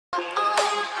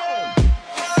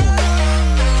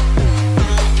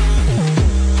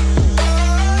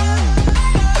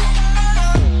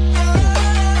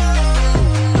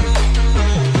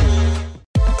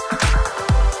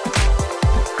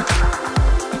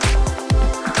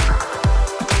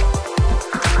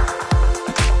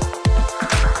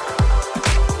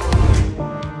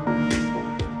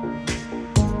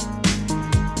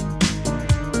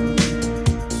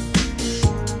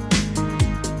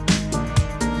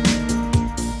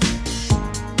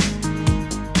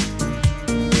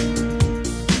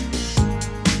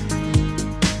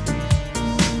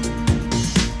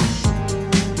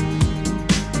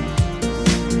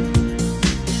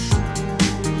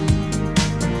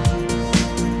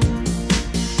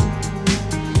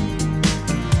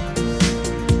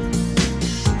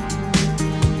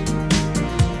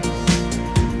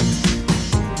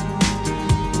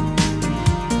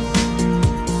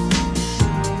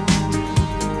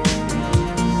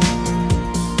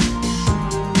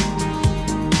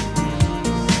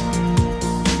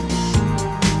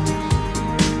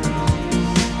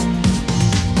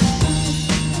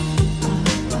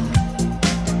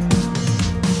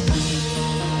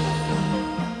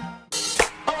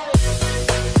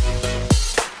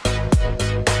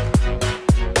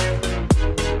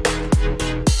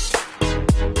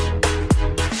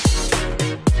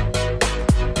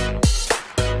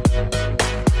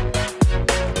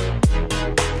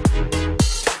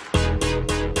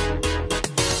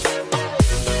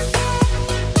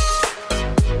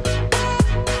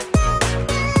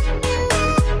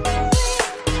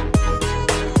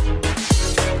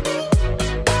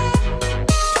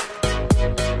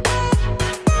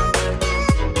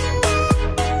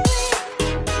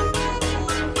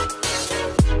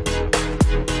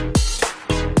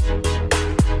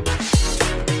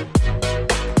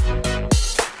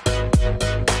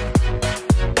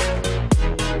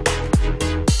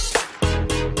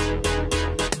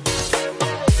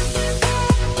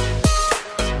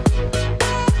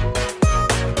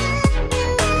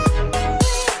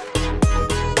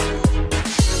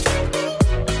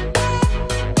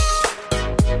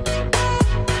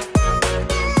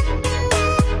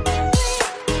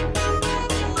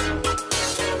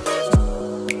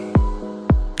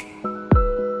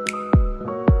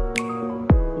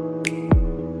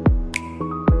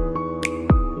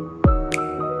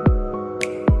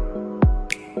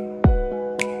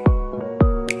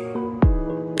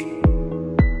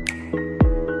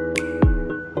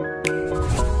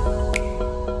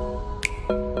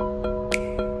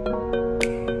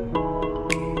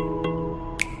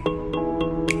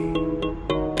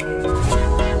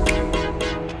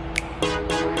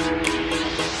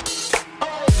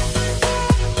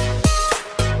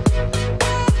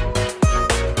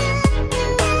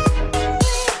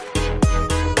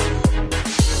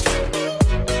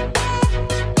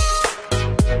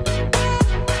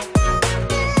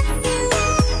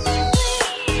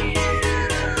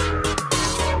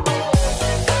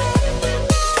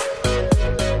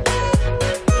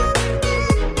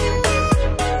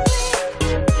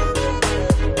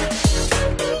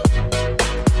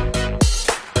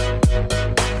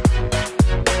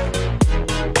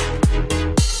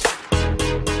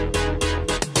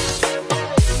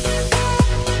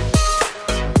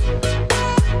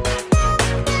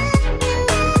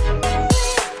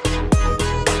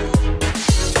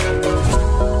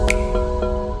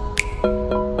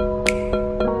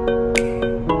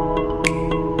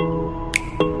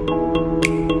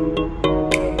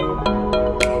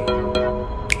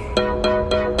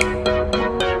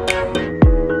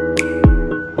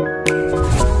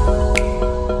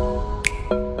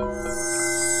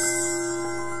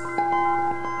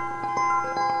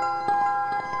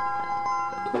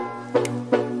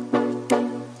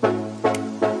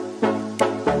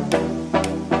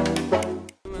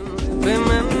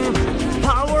Women,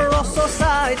 power of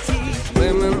society.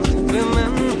 Women,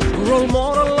 role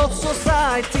model of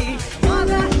society.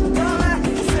 Mother, brother,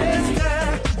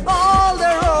 sister, all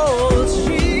the roles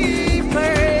she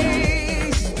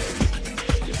plays.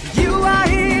 You are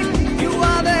here, you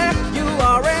are there, you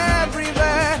are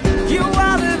everywhere. You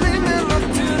are the women of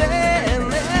today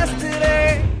and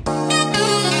yesterday.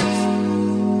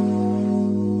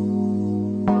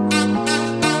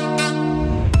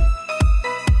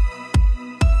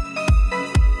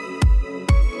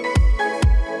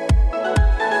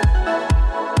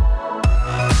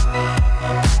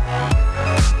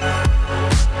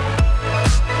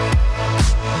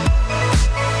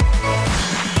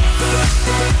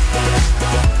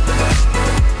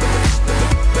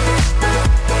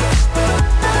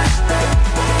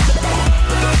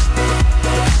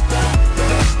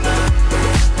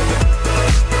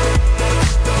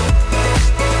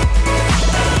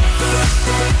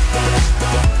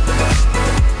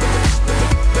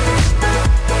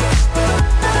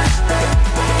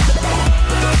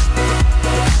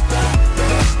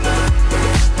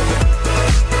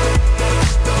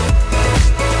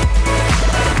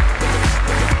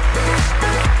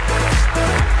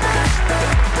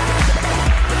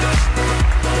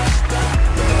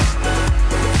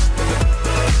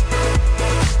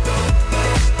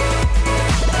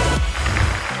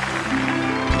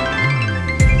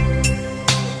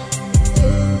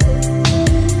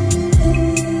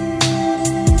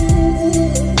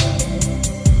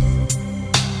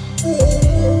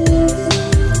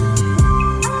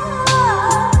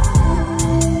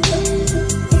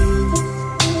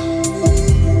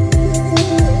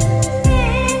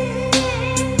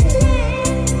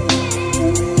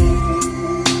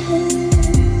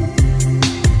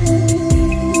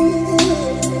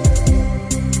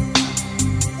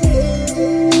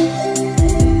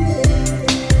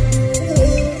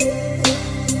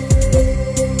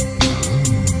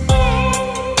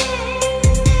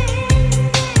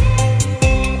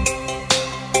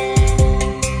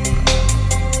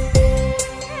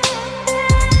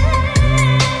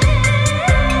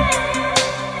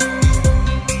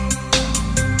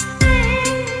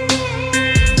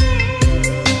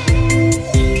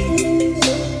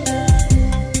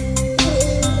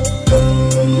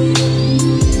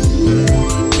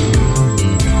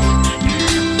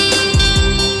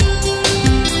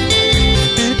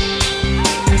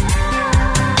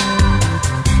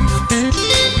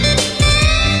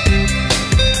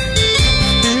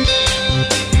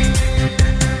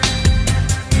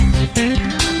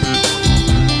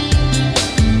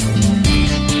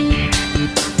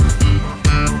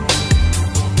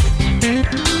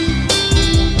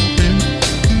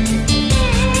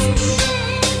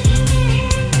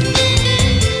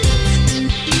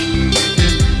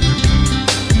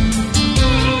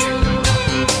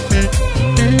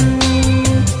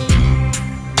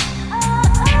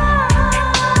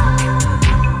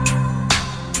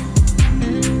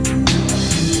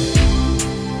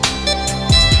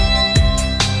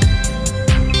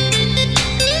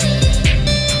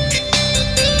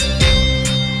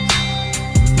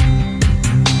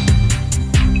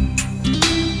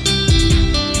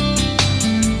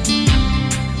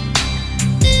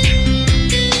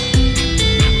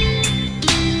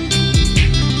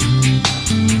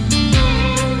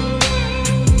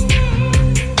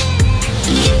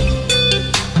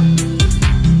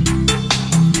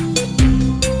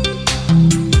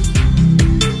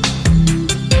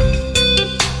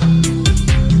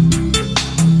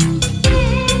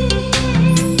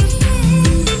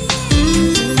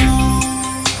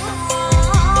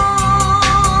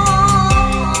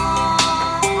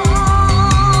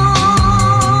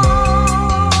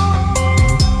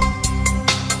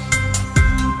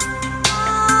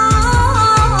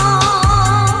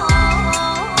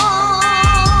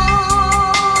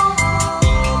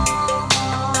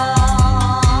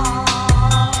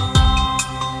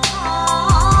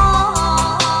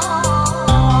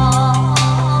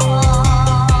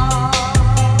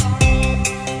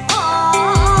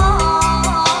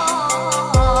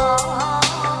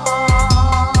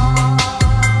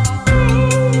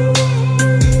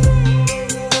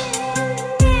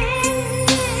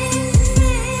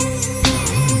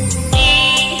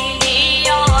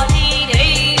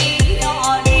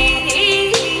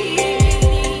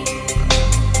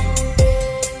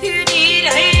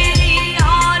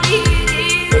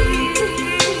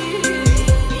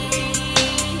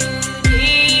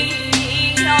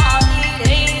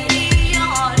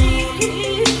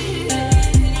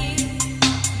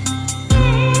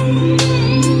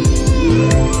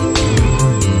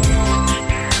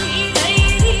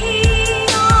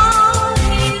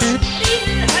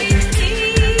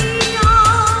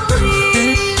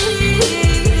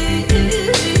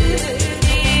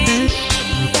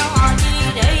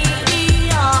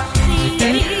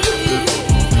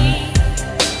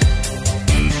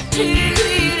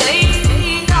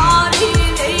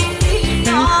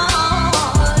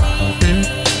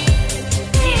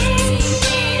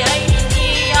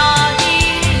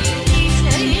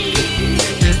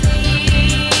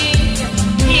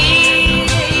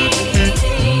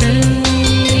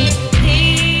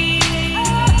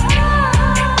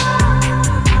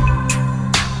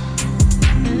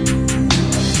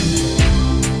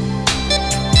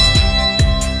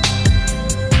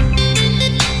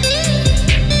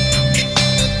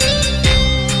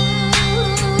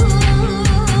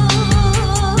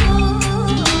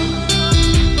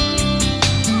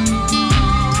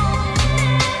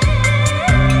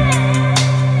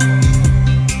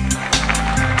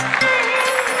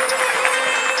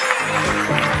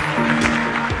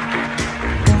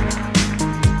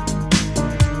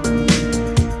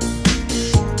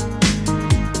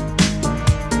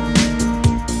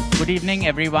 Good evening,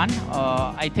 everyone.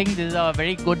 I think this is a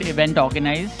very good event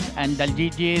organized, and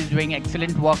Daljit ji is doing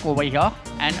excellent work over here.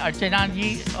 And Archana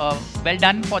ji, well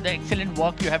done for the excellent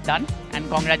work you have done, and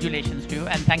congratulations to you.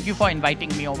 And thank you for inviting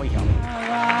me over here.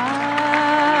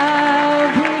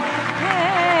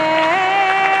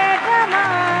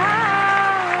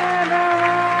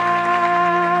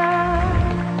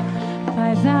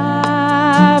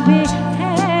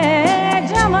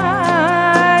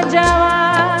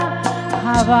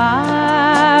 हवा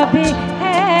भी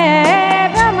है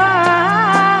रवा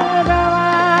रवा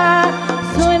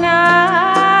सुना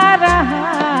रहा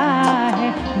है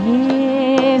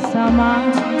ये समा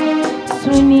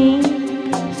सुनी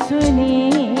सुनी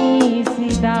सी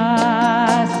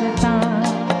दास्तां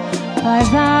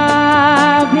फज़ा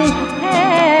भी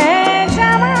है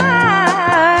जवा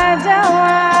जवा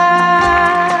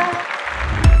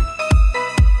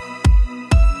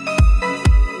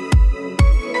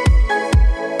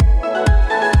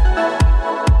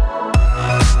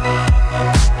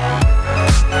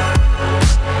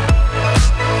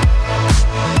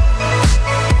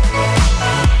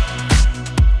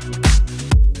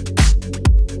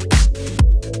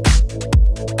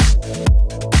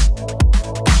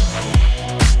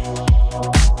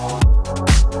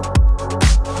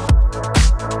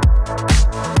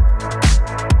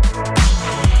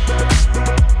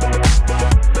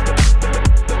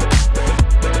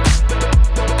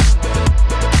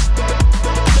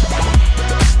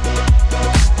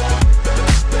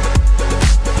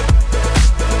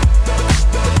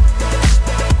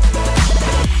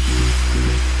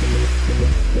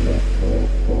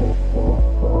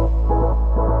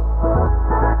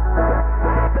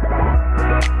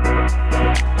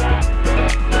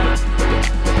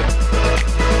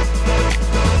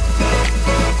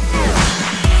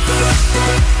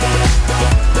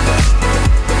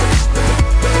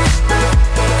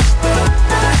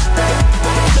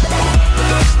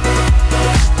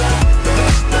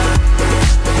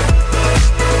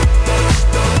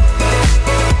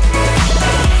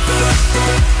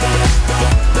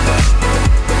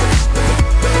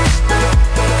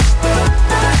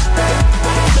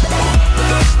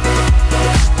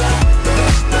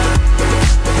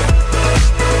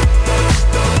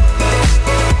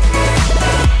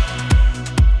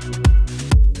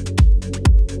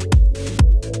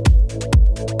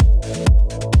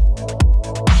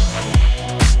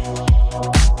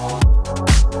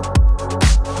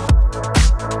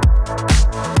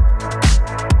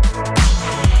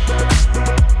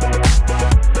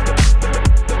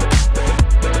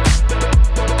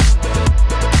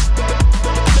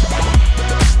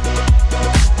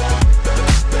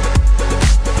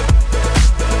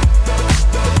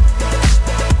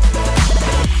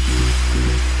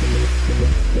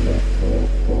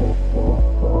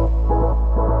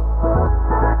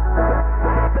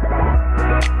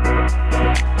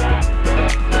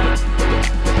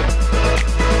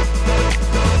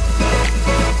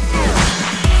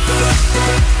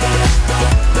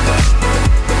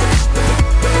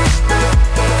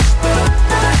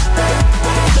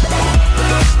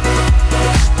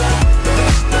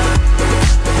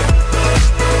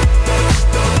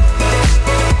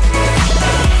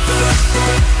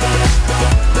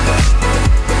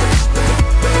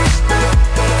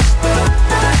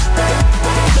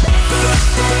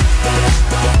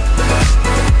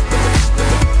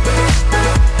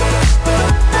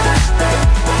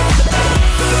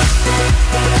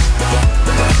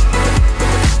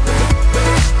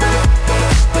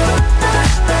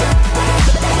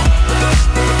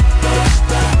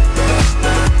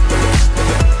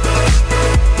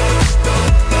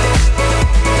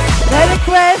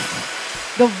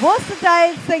the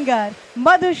versatile singer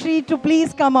Madhushri to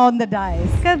please come on the dais.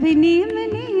 कभी नीम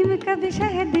नीम कभी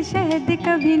शहद शहद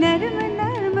कभी नरम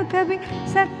नरम कभी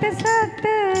सख्त सख्त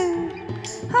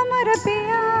हमारा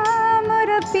पिया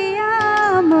मोरा पिया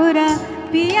मोरा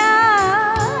पिया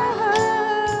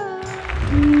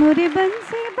मोरे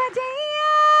बंसी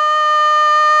बजैया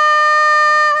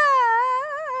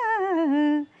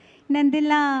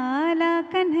नंदलाला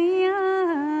कन्हैया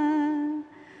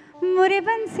मोरे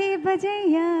बंसी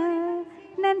बजैया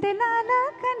नंदलाला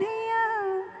कन्हैया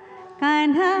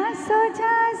कान्हा सो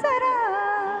जा जरा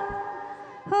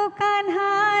हो कान्हा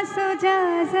सो जा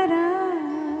जरा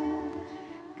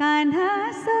कान्हा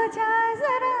सो जा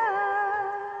जरा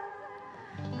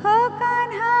हो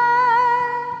कान्हा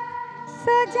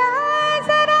सो जा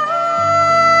जरा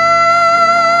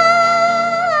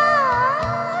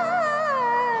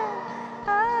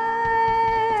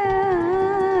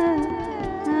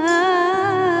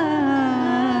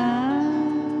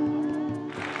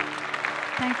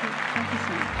Thank you so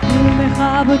much. दिल में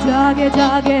ख्वाब जागे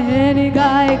जागे है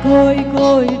निगाहे कोई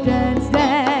कोई dance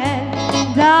dance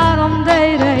दागम दे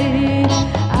रही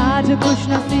आज खुश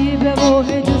नसीब है वो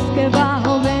है जिसके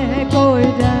बाहों में है कोई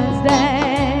dance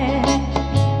dance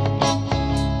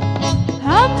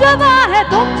हम जवा है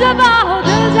तुम जवा हो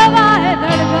दिल जवा है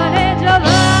धड़कने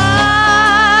जवा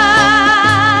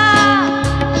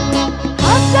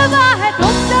हम जवा है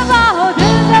तुम जवा हो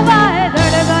दिल जवा है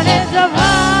धड़कने जवा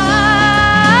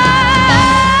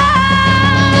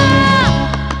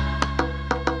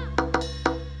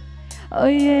और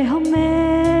ये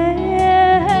हमें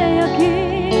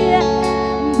यकीन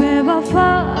बेवफा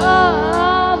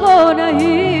वो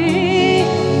नहीं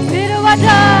फिर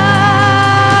वजह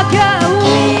क्या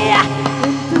हुई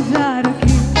इंतजार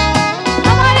की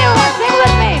हमारे sing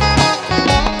with me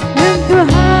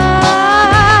इंतहा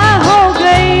हो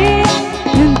गई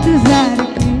इंतजार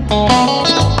की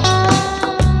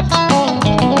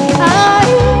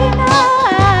आई ना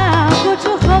कुछ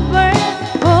खबर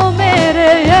हो मेरे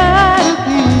यार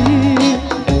की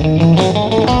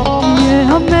ये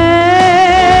हमें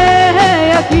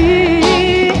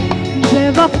यकीन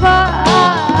बेवफा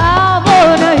वो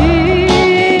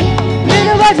नहीं फिर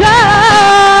वजह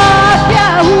क्या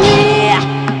हुई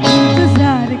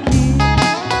इंतजार की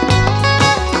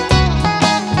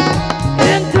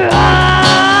इंतहा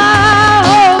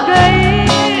हो गई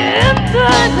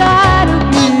इंतजार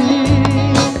की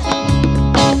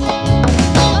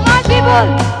Come on people,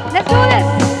 let's do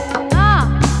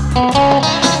this.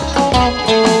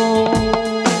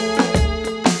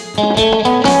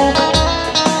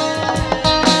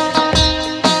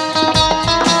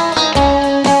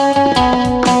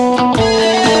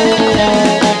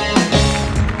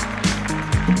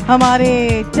 हमारे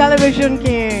टेलीविजन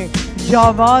के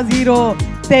जाबाज हीरो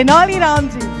तेनालीराम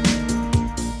जी